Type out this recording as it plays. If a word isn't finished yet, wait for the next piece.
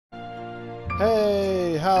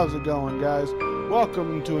Hey, how's it going, guys?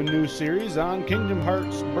 Welcome to a new series on Kingdom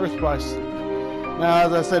Hearts Birth by Sleep. Now,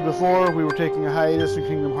 as I said before, we were taking a hiatus in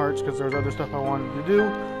Kingdom Hearts because there was other stuff I wanted to do.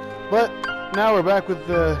 But now we're back with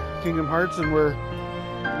the Kingdom Hearts and we're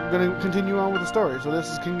going to continue on with the story. So this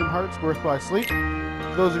is Kingdom Hearts Birth by Sleep.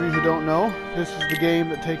 For those of you who don't know, this is the game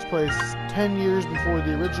that takes place 10 years before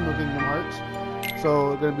the original Kingdom Hearts. So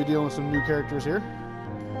we're going to be dealing with some new characters here.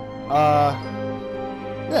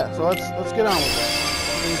 Yeah, so let's get on with it.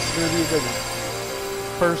 This is going to be a good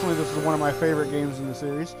one. Personally, this is one of my favorite games in the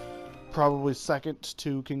series. Probably second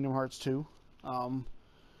to Kingdom Hearts 2. So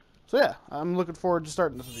yeah, I'm looking forward to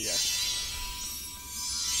starting this with you guys.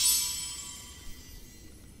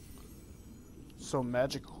 So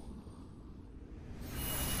magical.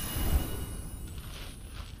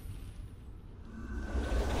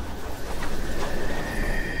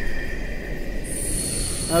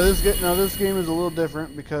 Now this game is a little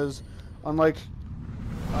different because unlike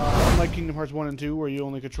Kingdom Hearts 1 and 2 where you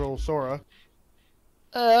only control Sora,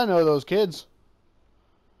 I know those kids.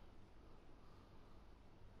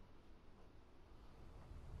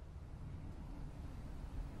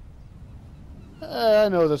 I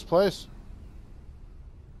know this place.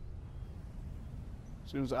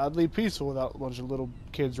 Seems oddly peaceful without a bunch of little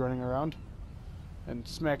kids running around and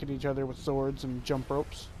smacking each other with swords and jump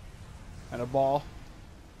ropes and a ball.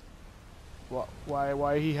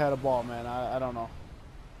 Why he had a ball, man? I don't know.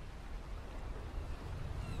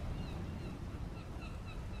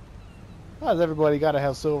 Why has everybody got to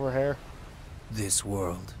have silver hair? This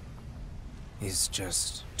world is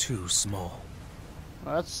just too small.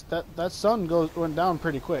 Well, that sun went down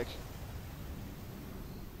pretty quick.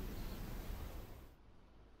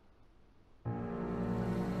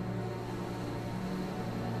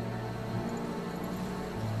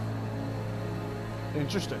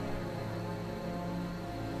 Interesting.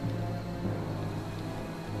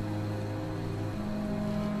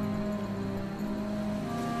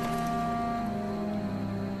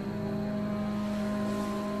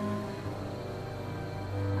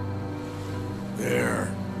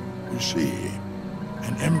 There, you see,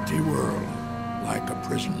 an empty world, like a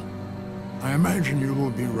prison. I imagine you will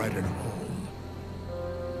be right at home.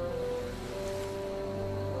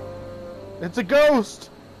 It's a ghost!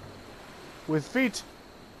 With feet.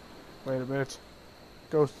 Wait a minute.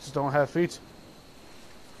 Ghosts don't have feet.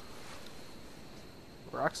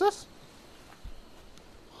 Roxas?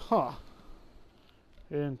 Huh.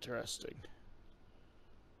 Interesting.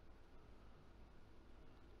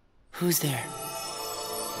 Who's there?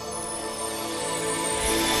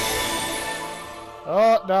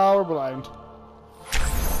 Oh, now we're blind.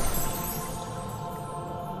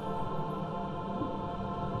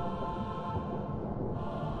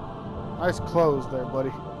 Nice clothes there,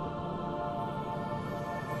 buddy.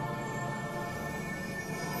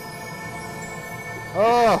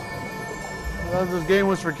 Oh! I thought this game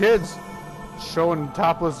was for kids. Showing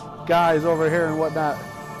topless guys over here and whatnot.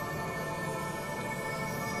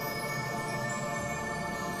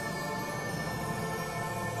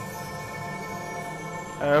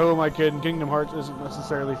 Who am I kidding? Kingdom Hearts isn't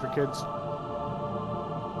necessarily for kids.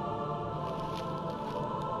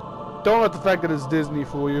 Don't let the fact that it's Disney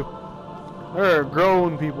fool you. There are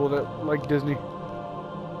grown people that like Disney.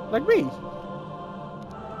 Like me.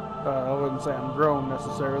 I wouldn't say I'm grown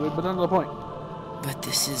necessarily, but another point. But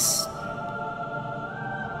this is...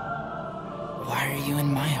 Why are you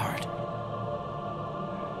in my heart?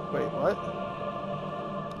 Wait, what?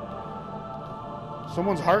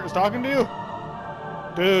 Someone's heart is talking to you?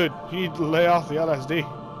 Dude, you need to lay off the LSD.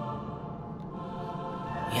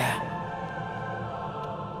 Yeah.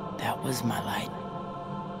 That was my light.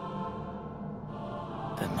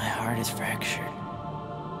 But my heart is fractured.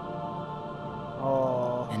 Oh.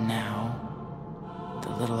 And now, the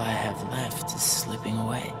little I have left is slipping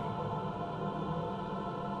away.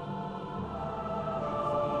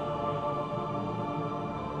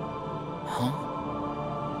 Huh?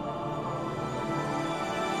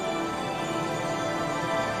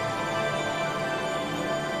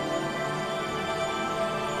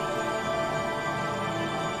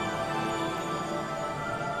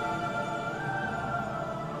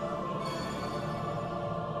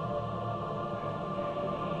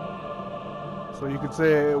 So you could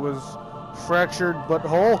say it was fractured but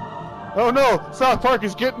whole? Oh no! South Park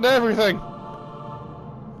is getting to everything!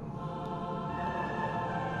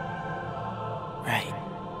 Right.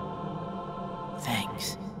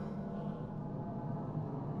 Thanks.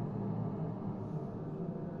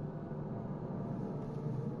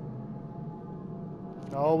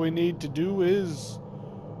 All we need to do is...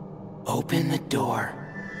 Open the door.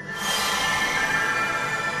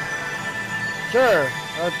 Sure,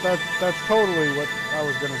 that's totally what I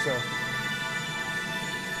was gonna say.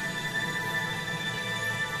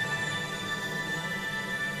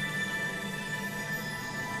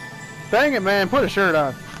 Dang it, man! Put a shirt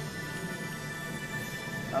on.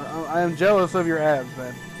 I am jealous of your abs,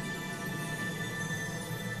 man.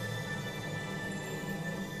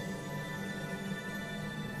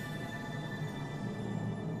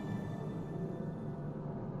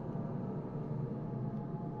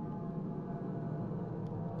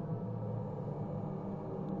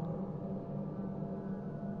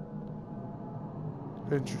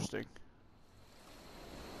 Interesting.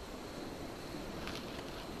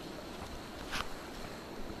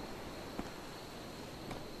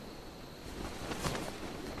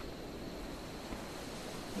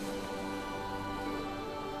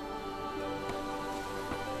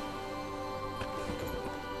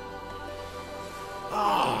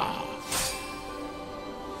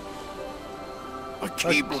 A A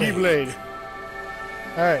keyblade. keyblade.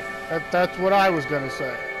 Alright, that's what I was gonna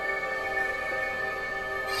say.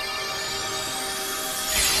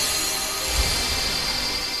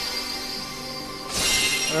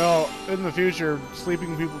 Well, in the future,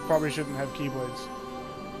 sleeping people probably shouldn't have keyblades.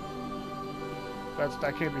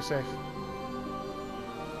 That can't be safe.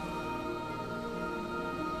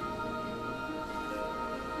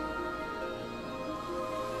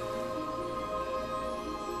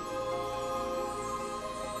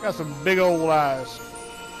 Got some big old eyes.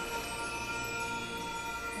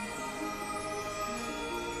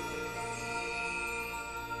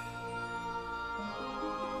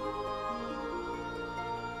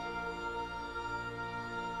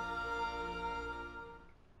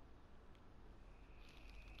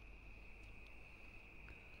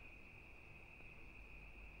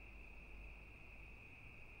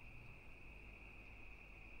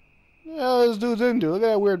 Yeah, this dude's into. Look at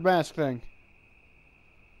that weird mask thing.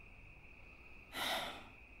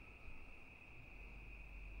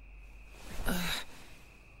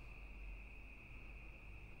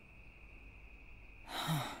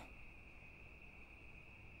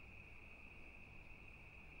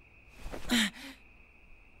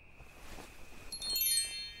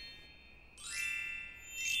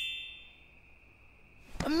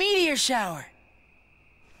 A meteor shower.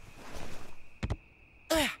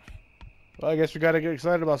 Well, I guess we gotta get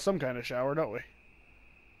excited about some kind of shower, don't we?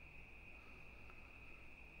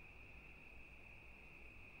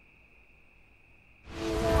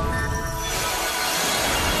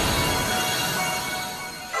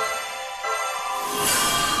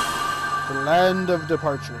 The land of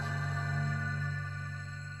departure.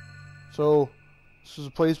 So, this is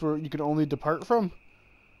a place where you can only depart from?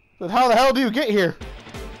 But how the hell do you get here?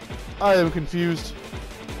 I am confused.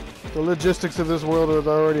 The logistics of this world are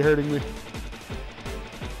already hurting me.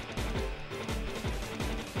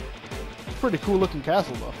 Pretty cool looking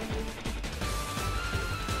castle though.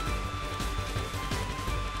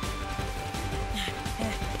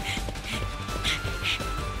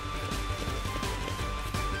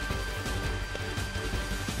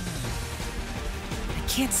 I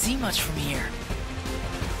can't see much from here.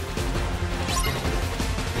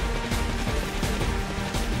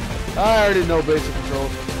 I already know basic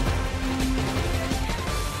controls.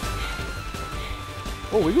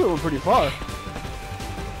 Oh, we went pretty far.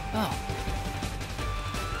 Oh.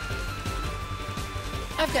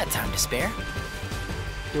 I've got time to spare.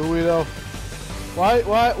 Do we though?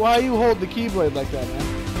 Why you hold the keyblade like that, man?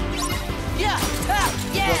 Yeah! Ah, Is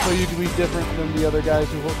that so yeah! you can be different than the other guys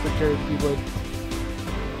who carry the keyblade?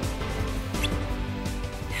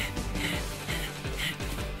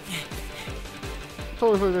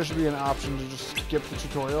 Totally feel like there should be an option to just skip the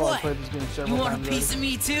tutorial. What? I played this game several You want a times piece of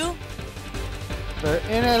me too? They're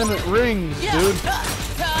inanimate rings, Yeah! dude.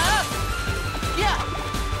 Yeah!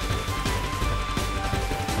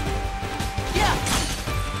 Yeah!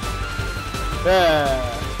 Yeah.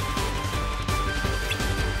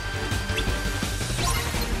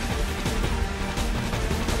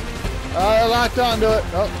 I locked onto it.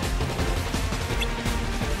 Oh.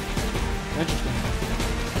 Interesting.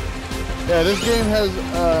 Yeah, this game has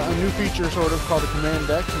a new feature sort of called a command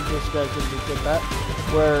deck, in case you guys didn't get that,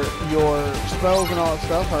 where your spells and all that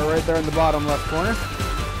stuff are right there in the bottom left corner.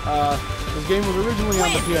 This game was originally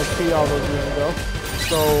on the PSP all those years ago,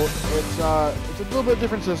 so it's a little bit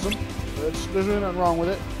different system. There's really nothing wrong with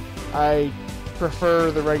it. I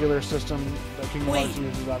prefer the regular system that Kingdom Hearts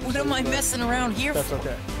uses, obviously. What am I but messing around here that's for?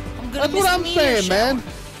 okay. I'm gonna That's miss what a I'm meteor saying, shower. man.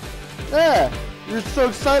 Yeah. You're so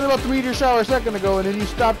excited about the meteor shower a second ago, and then you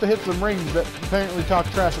stopped to hit some rings that apparently talk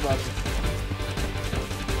trash about you.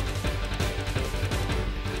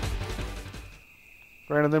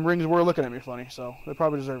 Granted, them rings were looking at me funny, so they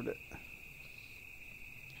probably deserved it.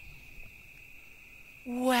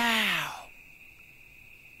 Wow.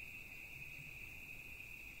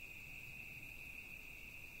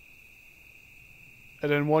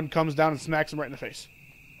 And then one comes down and smacks him right in the face.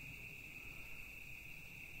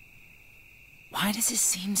 Why does it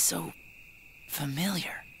seem so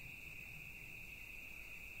familiar?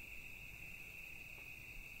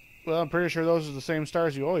 Well, I'm pretty sure those are the same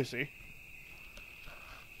stars you always see.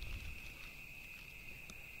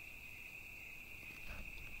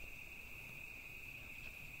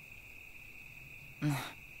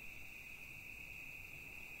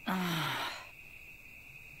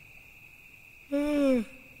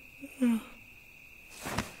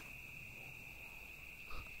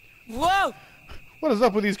 Whoa! What is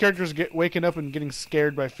up with these characters waking up and getting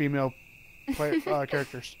scared by female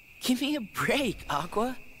characters? Give me a break,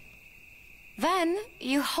 Aqua. Ven,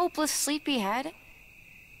 you hopeless sleepyhead.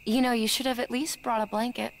 You know, you should have at least brought a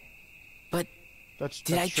blanket. But That's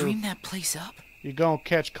did I true. dream that place up? You're gonna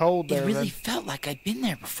catch cold there, It really then. felt like I'd been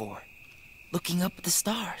there before, looking up at the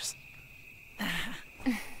stars.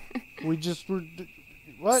 We just were...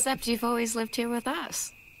 What? Except you've always lived here with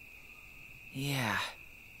us. Yeah.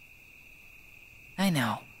 I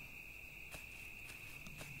know.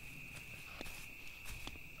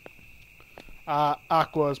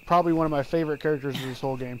 Aqua is probably one of my favorite characters in this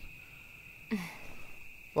whole game.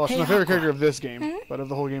 Well, it's Hey, my favorite Aqua. character of this game, but of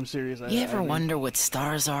the whole game series. You ever wonder what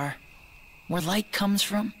stars are? Where light comes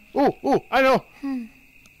from? Oh, I know.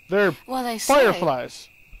 They're Well, they say... fireflies.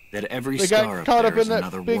 That every They star got up caught there up in is that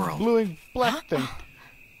another big world. blue and black thing.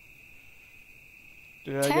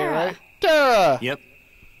 Did I get it Terra. right? Terra! Yep.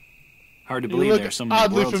 Hard to You believe look there's so many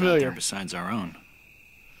oddly worlds out familiar. there besides our own.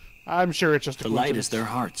 I'm sure it's just a The light is coincidence. their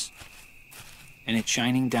hearts. And it's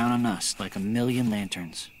shining down on us like a million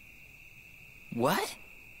lanterns. What?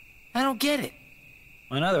 I don't get it.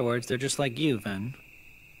 In other words, they're just like you, Ven.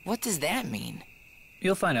 What does that mean?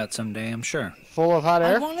 You'll find out someday, I'm sure. Full of hot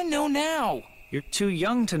I air? want to know now. You're too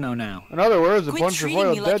young to know now. In other words, a Quit bunch of treating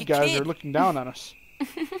royal me like dead a guys kid. are looking down on us.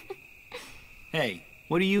 Hey,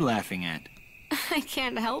 what are you laughing at? I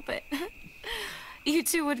can't help it. You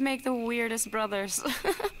two would make the weirdest brothers.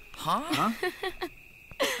 Huh?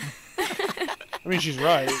 I mean, she's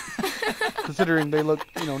right. Considering they look,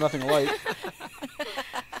 nothing alike.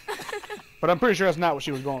 But I'm pretty sure that's not what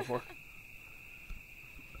she was going for.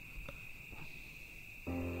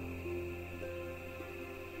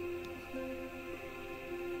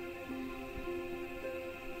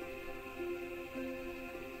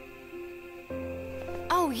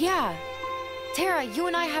 Oh, yeah. Tara, you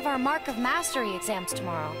and I have our Mark of Mastery exams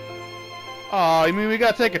tomorrow. Oh, you mean we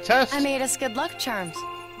gotta take a test? I made us good luck charms.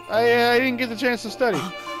 I didn't get the chance to study.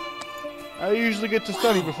 I usually get to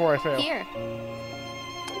study before I fail. Here.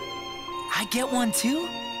 I get one too?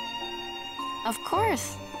 Of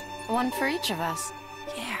course. One for each of us.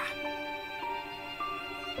 Yeah.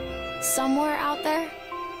 Somewhere out there,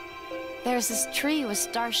 there's this tree with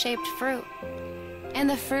star-shaped fruit. And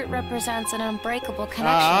the fruit represents an unbreakable connection.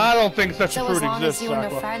 I don't think such a So fruit as long exists, as you and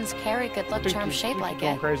Aqua. your friends carry good luck Think charms you- shaped think like you're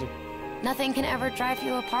going it, crazy. nothing can ever drive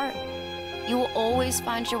you apart. You will always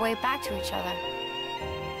find your way back to each other.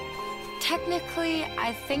 Technically,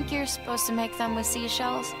 I think you're supposed to make them with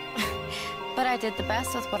seashells. But I did the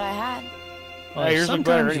best with what I had. Well, Hey, yours look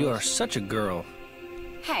better sometimes you anyways. are such a girl.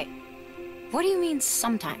 Hey, what do you mean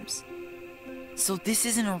sometimes? So this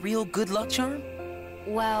isn't a real good luck charm?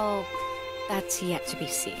 Well, that's yet to be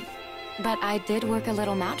seen. But I did work a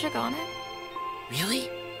little magic on it. Really?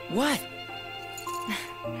 What?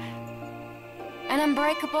 An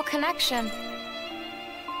unbreakable connection.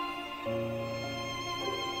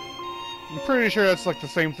 I'm pretty sure that's like the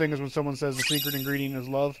same thing as when someone says the secret ingredient is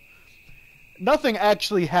love. Nothing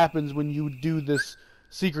actually happens when you do this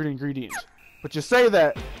secret ingredient. But you say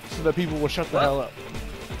that so that people will shut the hell up.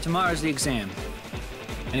 Tomorrow's the exam.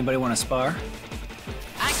 Anybody want to spar?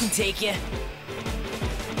 I can take you.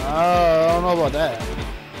 I don't know about that.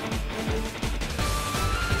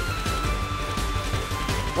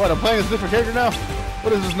 What, I'm playing as a different character now?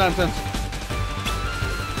 What is this nonsense?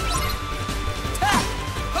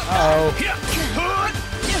 Uh-oh.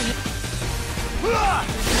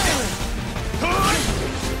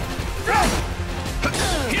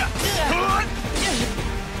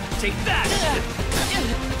 Take that!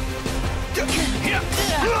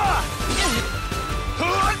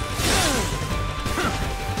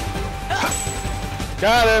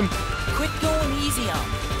 Got him! Quit going easy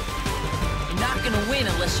on me. You're not gonna win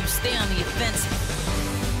unless you stay on the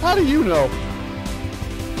offensive. How do you know?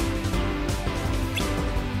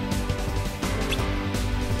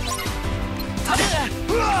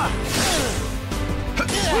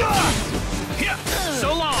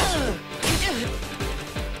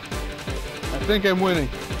 think I'm winning.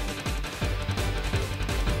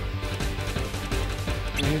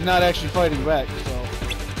 And he's not actually fighting back, so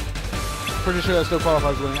pretty sure that still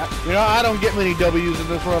qualifies as winning. You know, I don't get many W's in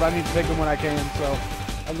this world. I need to take them when I can, so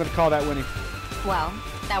I'm gonna call that winning. Well,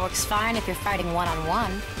 that works fine if you're fighting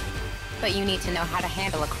one-on-one. But you need to know how to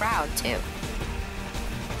handle a crowd, too.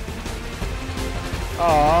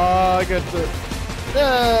 Oh, I got the.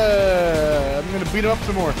 Yeah, I'm gonna beat him up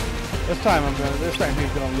some more. This time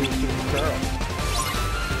he's gonna lose to the girl.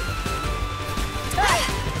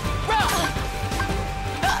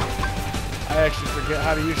 I actually forget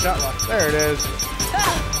how to use shot lock. There it is.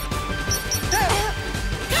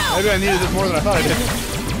 Maybe I needed this more than I thought I did.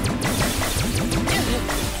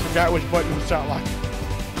 Forgot which button was shot lock.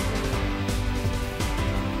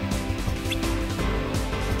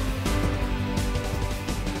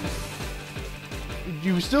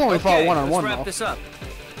 You still only fought one-on-one, let's wrap though. this up.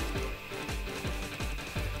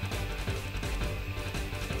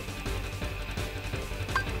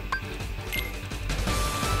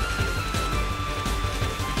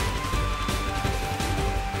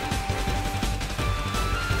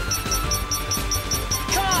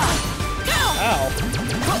 Ow.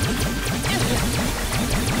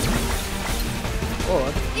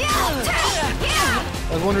 Oh,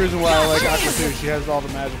 that's one reason why I like Aqua too. She has all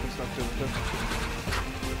the magic and stuff too.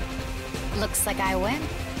 Looks like I win.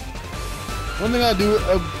 One thing I do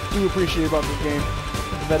appreciate about this game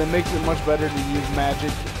is that it makes it much better to use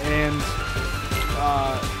magic and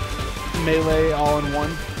melee all in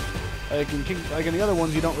one. Like in the other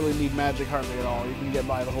ones, you don't really need magic hardly at all. You can get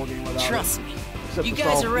by the whole game without Trust it. me. Except You to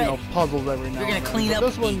guys solve, are ready. You know, puzzles every now You're and gonna then. clean But up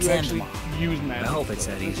this one, you E10 actually tomorrow. use magic. I hope it's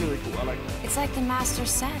that It's easy. really cool. I like that. It's like the Master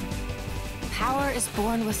said. Power is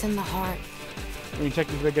born within the heart. I mean,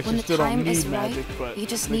 technically, I guess When you the still don't time is need right, magic, but you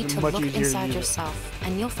just it makes need it to much look easier to inside use it. yourself,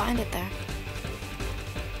 and you'll find it there.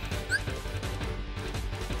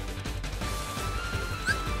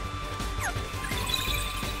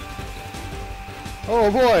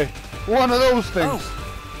 Oh boy, one of those things.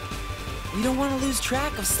 Oh. We don't want to lose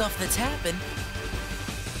track of stuff that's happened.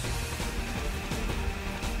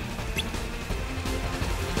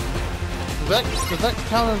 Does that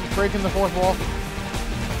count as breaking the fourth wall?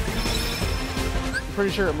 I'm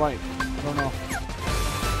pretty sure it might. I don't know.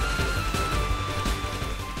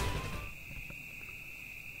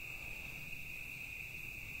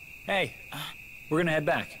 Hey, we're gonna head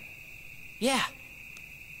back. Yeah.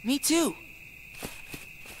 Me too.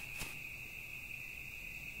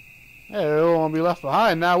 Hey, we don't want to be left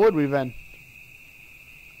behind now, would we, then?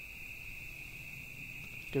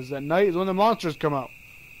 Because at night is when the monsters come out.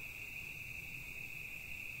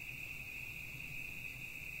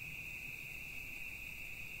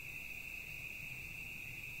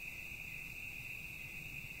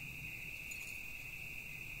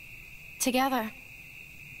 Together.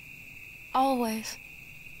 Always.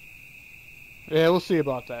 Yeah, we'll see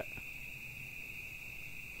about that.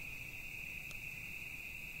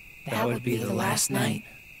 That would be the last night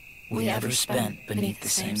we ever spent beneath the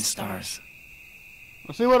same stars.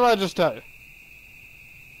 Let's see, what did I just tell you?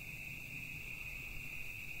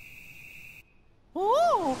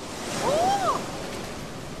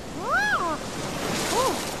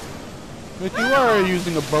 Mickey, why are you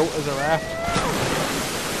using a boat as a raft?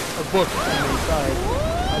 A book, I mean, sorry.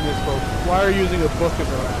 I misspoke. Why are you using a book as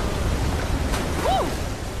a raft?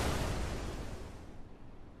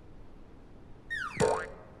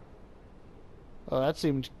 Oh, that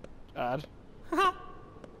seemed odd.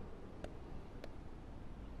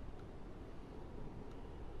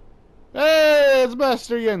 Hey, it's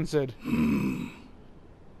Master Yensid.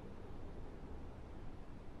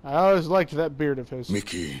 I always liked that beard of his.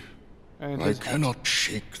 Mickey, And I his hat. cannot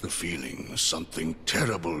shake the feeling something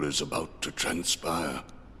terrible is about to transpire.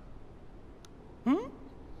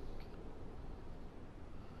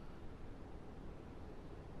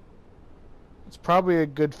 It's probably a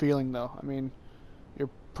good feeling, though. I mean, you're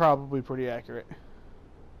probably pretty accurate.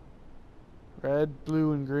 Red,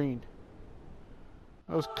 blue, and green.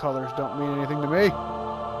 Those colors don't mean anything to me.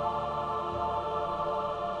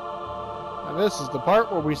 And this is the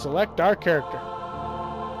part where we select our character.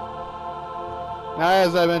 Now,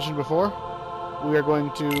 as I mentioned before, we are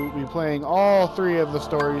going to be playing all three of the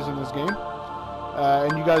stories in this game.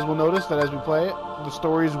 And you guys will notice that as we play it, the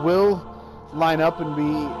stories will line up and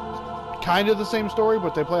be kind of the same story,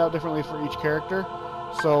 but they play out differently for each character.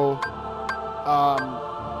 So,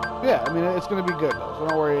 yeah, I mean, it's going to be good, though. So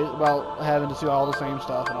don't worry about having to see all the same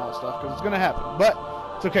stuff and all that stuff, because it's going to happen. But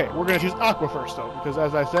it's okay. We're going to choose Aqua first, though, because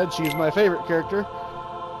as I said, she's my favorite character,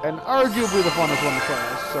 and arguably the funnest one to play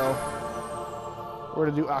as. So we're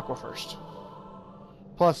going to do Aqua first.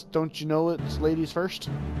 Plus, don't you know it's ladies first?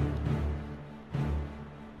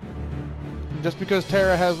 Just because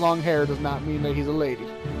Terra has long hair does not mean that he's a lady.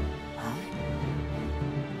 Huh?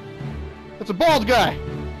 It's a bald guy!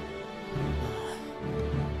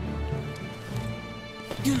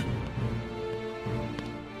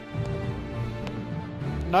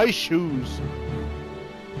 Nice shoes.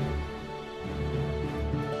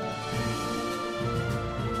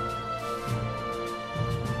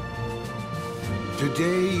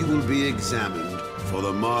 Today you will be examined for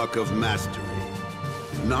the Mark of Mastery.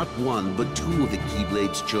 Not one, but two of the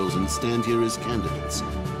Keyblades chosen stand here as candidates.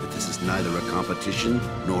 But this is neither a competition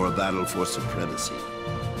nor a battle for supremacy.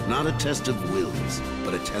 Not a test of wills,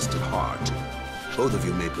 but a test of heart. Both of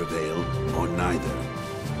you may prevail, or neither.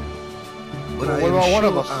 But Well, I what am about sure one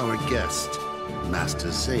of us? our guest, Master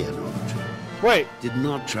Xehanort, Wait, did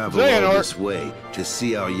not travel all Xehanort. this way to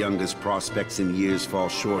see our youngest prospects in years fall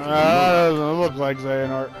short of the that mark. doesn't look like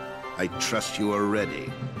Xehanort. I trust you are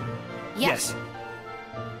ready. Yes.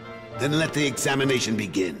 Then let the examination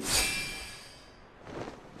begin.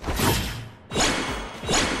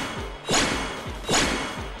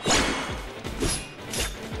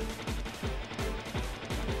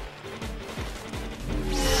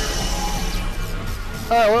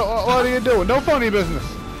 Alright, what are you doing? No funny business.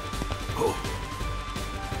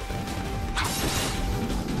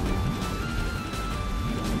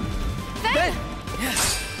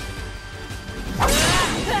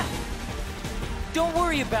 Don't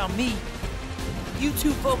worry about me. You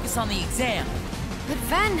two focus on the exam. But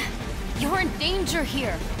Ven, you're in danger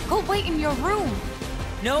here. Go wait in your room.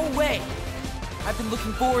 No way. I've been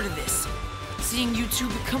looking forward to this. Seeing you two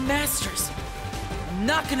become masters. I'm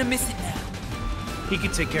not gonna miss it now. He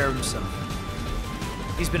can take care of himself.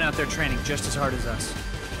 He's been out there training just as hard as us.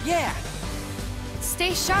 Yeah.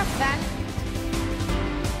 Stay sharp, Ven.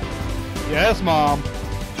 Yes, Mom.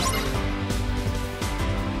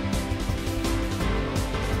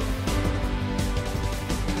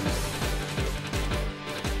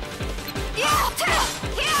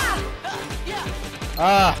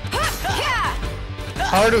 Ah,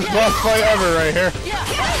 hardest boss fight ever right here.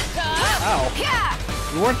 Ow.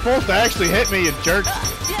 You weren't supposed to actually hit me, you jerk.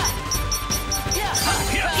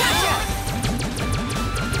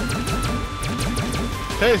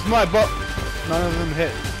 Taste my butt. None of them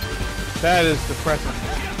hit. That is depressing.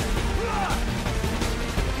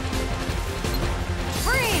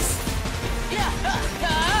 Freeze!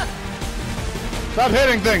 Stop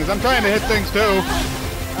hitting things. I'm trying to hit things too.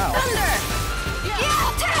 Thunder!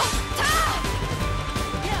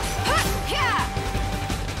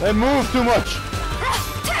 They move too much.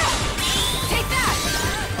 Take that!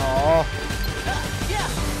 Aww.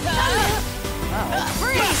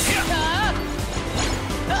 Freeze!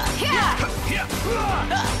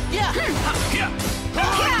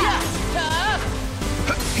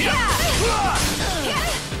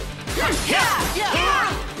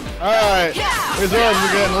 Alright. His arms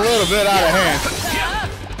are getting a little bit out of hand.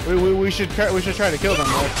 We should try to kill them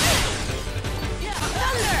though.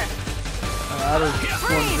 I don't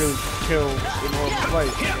want to really kill in order to fight,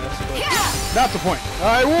 I guess, but not the point.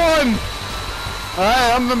 I won!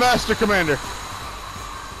 Alright, I'm the Master Commander.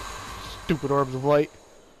 Stupid Orbs of Light.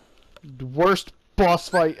 The worst boss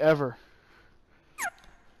fight ever.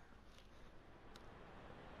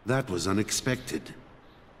 That was unexpected.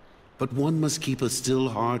 But one must keep a still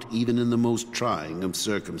heart even in the most trying of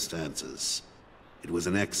circumstances. It was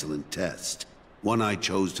an excellent test, one I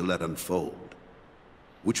chose to let unfold.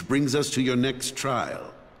 Which brings us to your next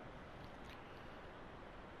trial.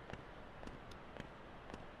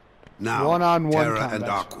 Now, One-on-one Terra combat. and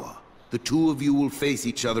Aqua, the two of you will face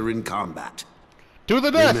each other in combat. To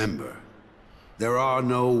the death! Remember, there are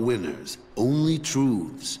no winners, only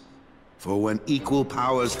truths. For when equal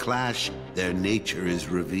powers clash, their nature is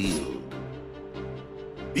revealed.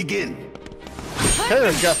 Begin!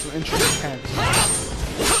 Terra's got some interesting hands.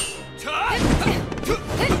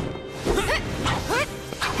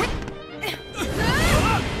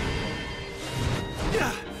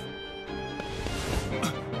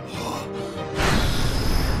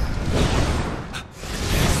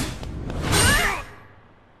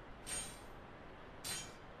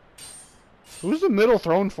 Who's the middle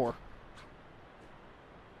throne for?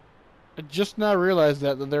 I just now realized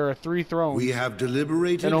that there are 3 thrones. We have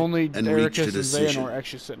deliberated and only and reached a Ericus and decision. Xehanort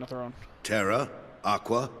actually sit in a throne. Terra,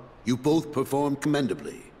 Aqua, you both performed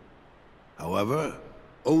commendably. However,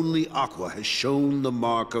 only Aqua has shown the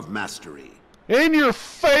mark of mastery. In your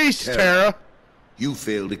face, Terra! You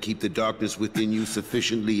failed to keep the darkness within you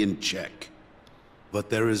sufficiently in check.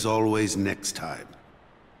 But there is always next time.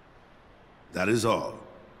 That is all.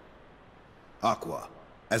 Aqua,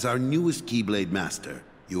 As our newest Keyblade Master,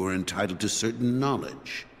 you are entitled to certain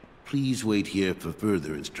knowledge. Please wait here for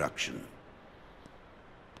further instruction.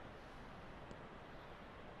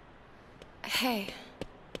 Hey.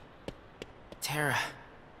 Terra,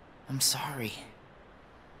 I'm sorry.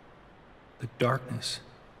 The darkness.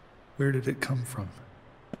 Where did it come from?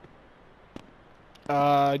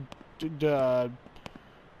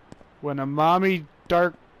 When a mommy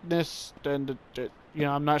darkness and you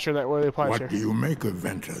know, I'm not sure that really applies here. What do you make of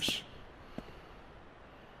Ventus?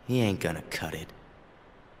 He ain't gonna cut it.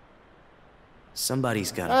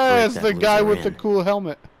 Somebody's gotta That's break that the guy loser with the in. cool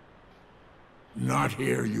helmet. Not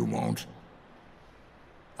here, you won't.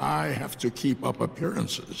 I have to keep up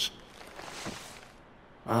appearances.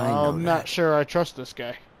 I know I'm not that. sure I trust this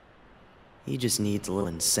guy. He just needs a little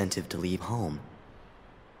incentive to leave home.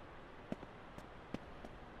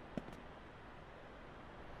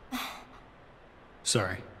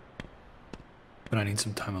 Sorry. But I need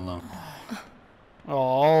some time alone.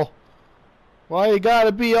 Oh, why you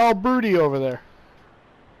gotta be all broody over there?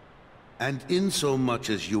 And insomuch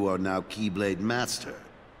as you are now Keyblade Master,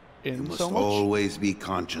 you In must so much. always be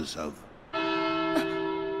conscious of...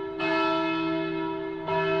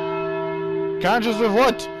 Conscious of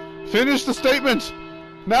what? Finish the statement.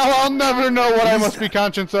 Now I'll never know what I must be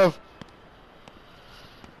conscious of.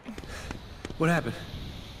 What happened?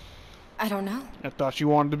 I don't know. I thought you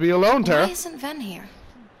wanted to be alone, Terra. Why isn't Ven here?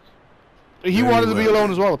 He Very wanted to be well, alone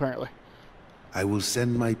then. as well, apparently. I will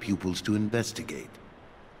send my pupils to investigate.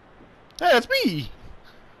 Hey, that's me.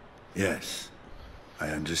 Yes, I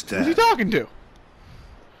Who's he understand. talking to?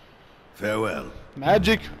 Farewell.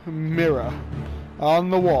 Magic mirror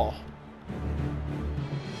on the wall.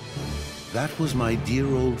 That was my dear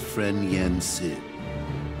old friend Yen Sid.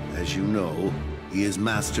 As you know, he is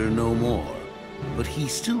master no more, but he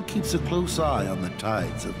still keeps a close eye on the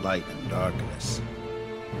tides of light and darkness.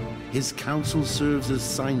 His counsel serves as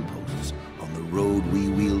signposts on the road we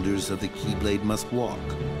wielders of the Keyblade must walk.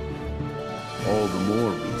 All the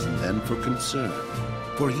more reason then for concern,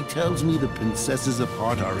 for he tells me the princesses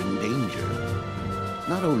apart are in danger.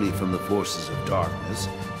 Not only from the forces of darkness,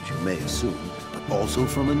 as you may assume, but also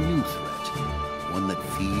from a new threat. One that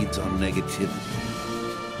feeds on negativity.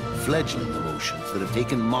 Fledgling emotions that have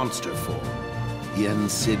taken monster form. Yen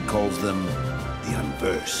Sid calls them the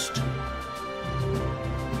Unversed.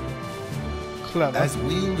 Clever. As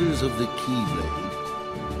wielders of the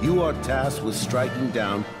Keyblade, you are tasked with striking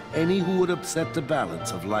down any who would upset the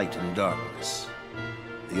balance of light and darkness.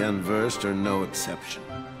 The Unversed are no exception.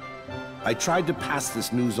 I tried to pass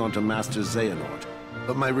this news on to Master Xehanort,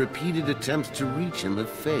 but my repeated attempts to reach him have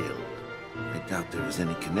failed. I doubt there is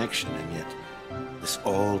any connection, and yet this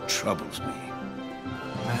all troubles me.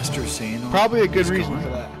 Master Xehanort. Probably a good is reason gone. for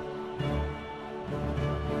that.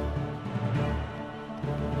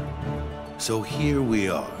 So here we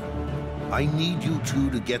are. I need you two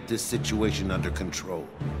to get this situation under control.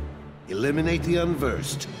 Eliminate the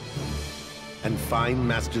Unversed, and find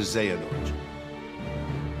Master Xehanort.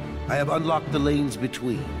 I have unlocked the lanes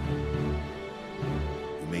between.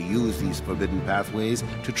 You may use these forbidden pathways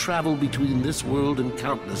to travel between this world and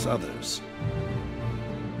countless others.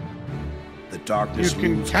 The darkness You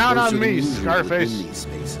can looms count on closer than me, usual Scarface. within these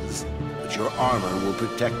spaces, but your armor will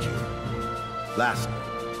protect you. Lastly,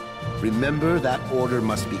 remember that order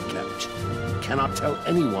must be kept. You cannot tell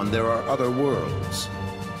anyone there are other worlds.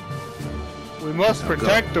 We must Now go.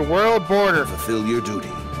 protect the world border. Fulfill your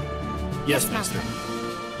duty. Yes, Master.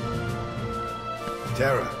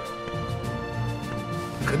 Terra,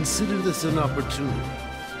 consider this an opportunity.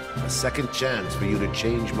 A second chance for you to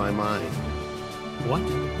change my mind. What?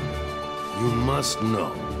 You must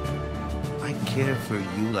know, I care for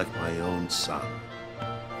you like my own son.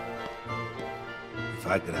 If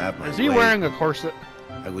I could have my Is he way, wearing a corset?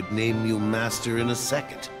 I would name you Master in a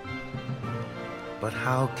second. But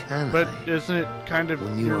how can But I? isn't it kind of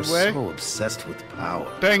When you your are way? so obsessed with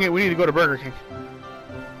power. Dang it, we need to go to Burger King.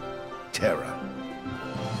 Terra,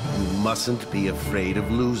 you mustn't be afraid of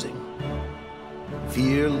losing.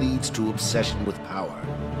 Fear leads to obsession with power,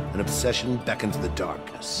 and obsession beckons the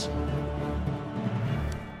darkness.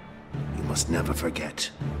 You must never forget.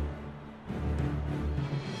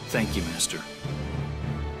 Thank you, Master.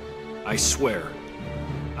 I swear,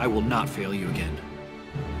 I will not fail you again.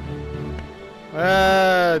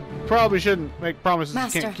 Probably shouldn't make promises you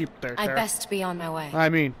Master, can't keep there, I Terra. best be on my way. I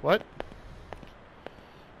mean, what?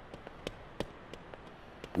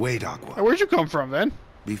 Wait, Aqua. Where'd you come from, then?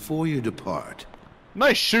 Before you depart,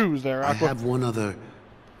 Nice shoes there, I Aqua. have one other,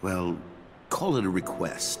 well, call it a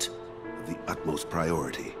request of the utmost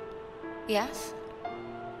priority. Yes?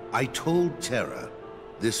 I told Terra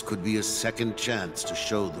This could be a second chance to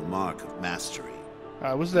show the mark of mastery.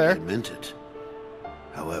 I was there. I meant it.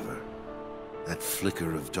 However, that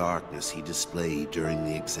flicker of darkness he displayed during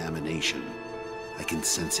the examination, I can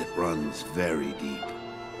sense it runs very deep.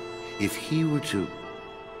 If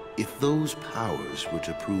those powers were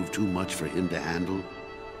to prove too much for him to handle,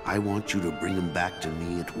 I want you to bring him back to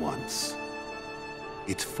me at once.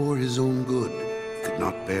 It's for his own good. He could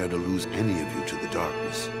not bear to lose any of you to the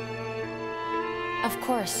darkness. Of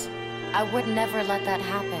course. I would never let that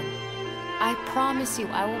happen. I promise you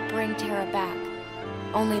I will bring Terra back.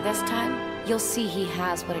 Only this time, you'll see he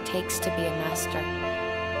has what it takes to be a master.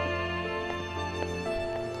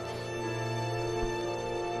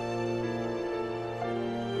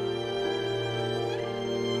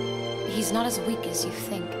 He's not as weak as you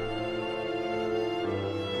think.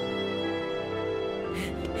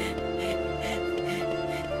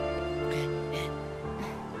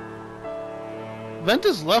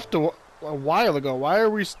 Ventus left a while ago. Why are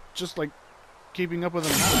we just, like, keeping up with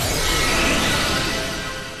him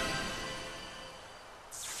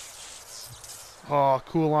now? Oh,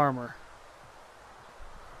 cool armor.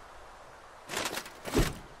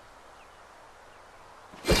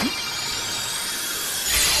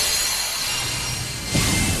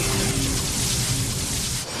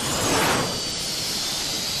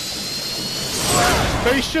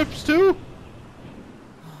 Spaceships too?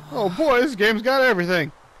 Oh boy, this game's got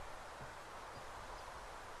everything.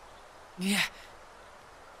 Yeah.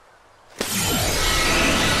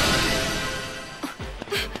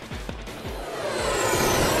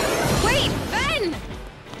 Wait, Ben!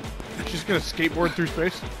 She's gonna skateboard through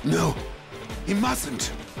space? No, he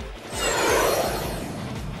mustn't.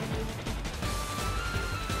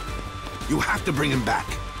 You have to bring him back.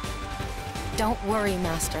 Don't worry,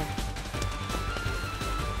 Master.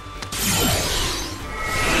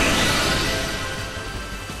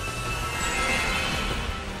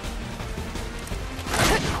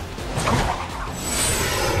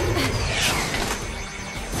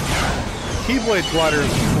 Keyblade glider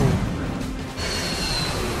is cool.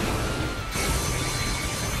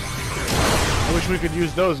 I wish we could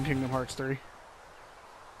use those in Kingdom Hearts 3.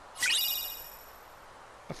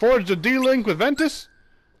 I forged a D-Link with Ventus?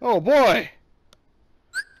 Oh boy!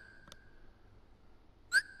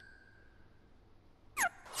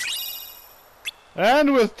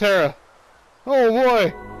 And with Terra. Oh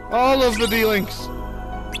boy! All of the D-Links!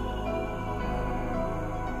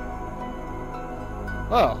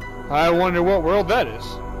 Oh. I wonder what world that is.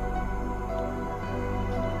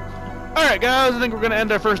 Alright guys, I think we're going to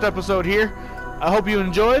end our first episode here. I hope you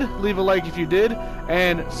enjoyed. Leave a like if you did.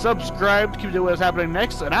 And subscribe to keep up with what's happening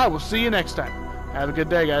next. And I will see you next time. Have a good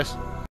day, guys.